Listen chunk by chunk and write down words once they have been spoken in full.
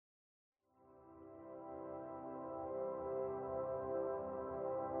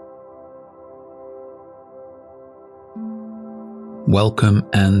Welcome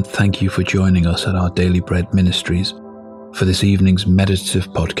and thank you for joining us at our Daily Bread Ministries for this evening's meditative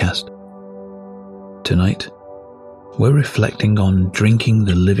podcast. Tonight, we're reflecting on drinking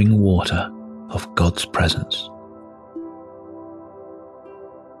the living water of God's presence.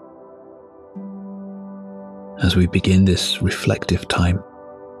 As we begin this reflective time,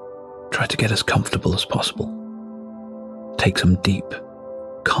 try to get as comfortable as possible. Take some deep,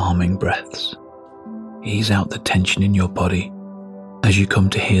 calming breaths. Ease out the tension in your body as you come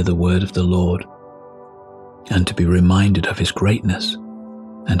to hear the word of the Lord and to be reminded of His greatness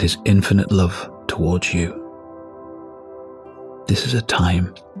and His infinite love towards you. This is a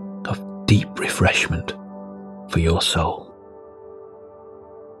time of deep refreshment for your soul.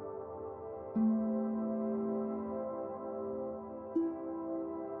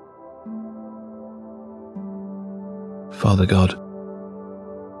 Father God,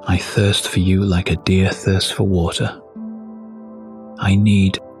 I thirst for you like a deer thirsts for water. I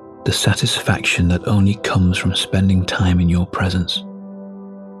need the satisfaction that only comes from spending time in your presence.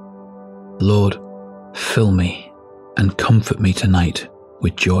 Lord, fill me and comfort me tonight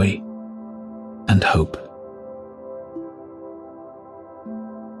with joy and hope.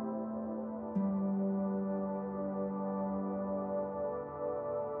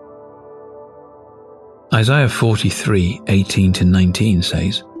 Isaiah 43:18-19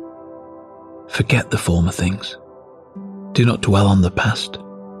 says, "Forget the former things. Do not dwell on the past.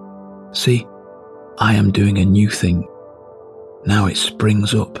 See, I am doing a new thing. Now it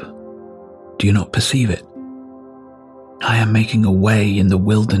springs up. Do you not perceive it? I am making a way in the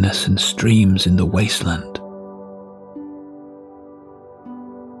wilderness and streams in the wasteland."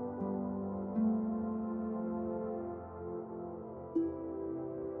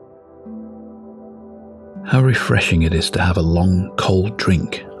 How refreshing it is to have a long, cold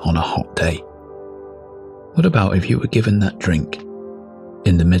drink on a hot day. What about if you were given that drink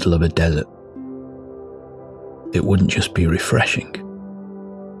in the middle of a desert? It wouldn't just be refreshing,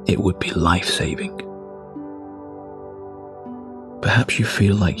 it would be life-saving. Perhaps you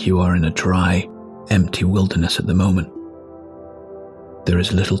feel like you are in a dry, empty wilderness at the moment. There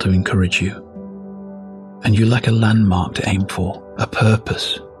is little to encourage you, and you lack a landmark to aim for, a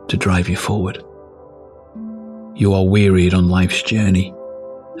purpose to drive you forward. You are wearied on life's journey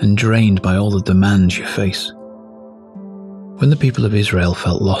and drained by all the demands you face. When the people of Israel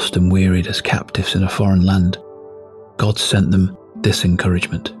felt lost and wearied as captives in a foreign land, God sent them this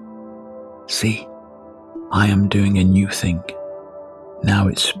encouragement. "See, I am doing a new thing. Now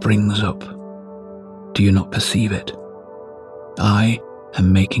it springs up. Do you not perceive it? I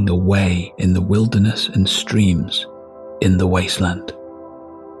am making a way in the wilderness and streams in the wasteland."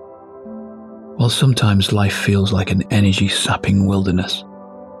 While sometimes life feels like an energy-sapping wilderness,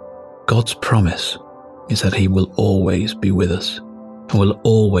 God's promise is that He will always be with us and will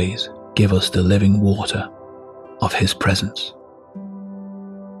always give us the living water of His presence.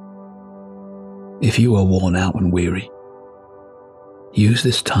 If you are worn out and weary, use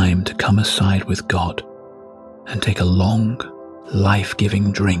this time to come aside with God and take a long,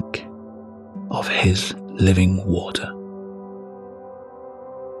 life-giving drink of His living water.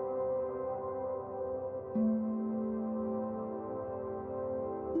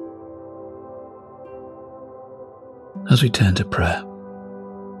 As we turn to prayer,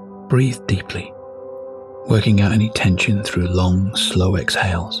 breathe deeply, working out any tension through long, slow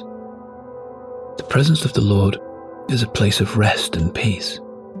exhales. The presence of the Lord is a place of rest and peace.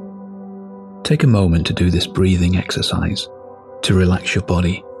 Take a moment to do this breathing exercise to relax your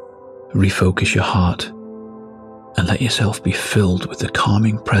body, refocus your heart, and let yourself be filled with the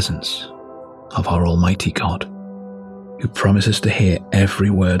calming presence of our Almighty God, who promises to hear every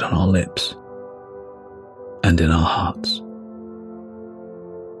word on our lips and in our hearts.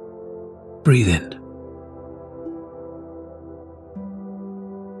 Breathe in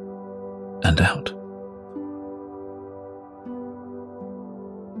and out,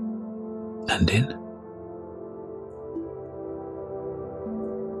 and in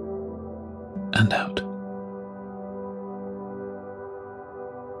and out.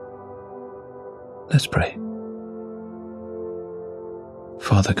 Let's pray.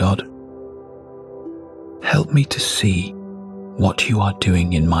 Father God, help me to see what you are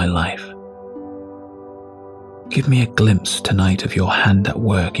doing in my life. Give me a glimpse tonight of your hand at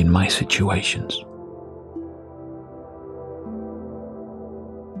work in my situations.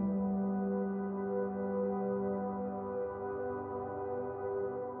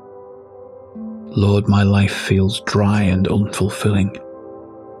 Lord, my life feels dry and unfulfilling.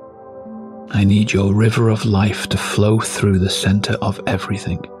 I need your river of life to flow through the center of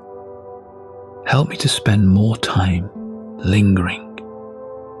everything. Help me to spend more time lingering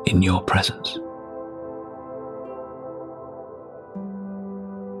in your presence.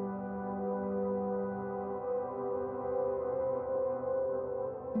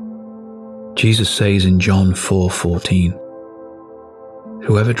 Jesus says in John 4:14,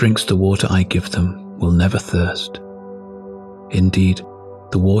 "Whoever drinks the water I give them will never thirst. Indeed,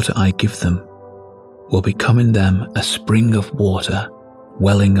 the water I give them will become in them a spring of water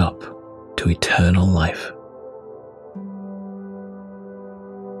welling up to eternal life."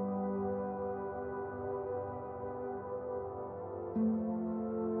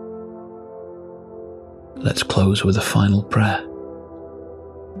 Let's close with a final prayer.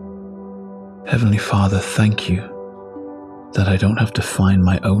 Heavenly Father, thank you that I don't have to find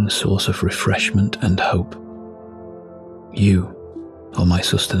my own source of refreshment and hope. You are my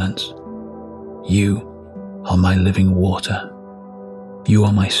sustenance. You are my living water. You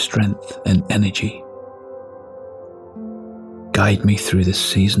are my strength and energy. Guide me through this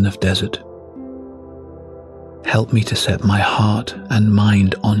season of desert. Help me to set my heart and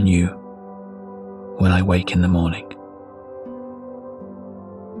mind on you when I wake in the morning.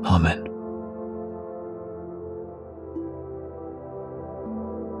 Amen.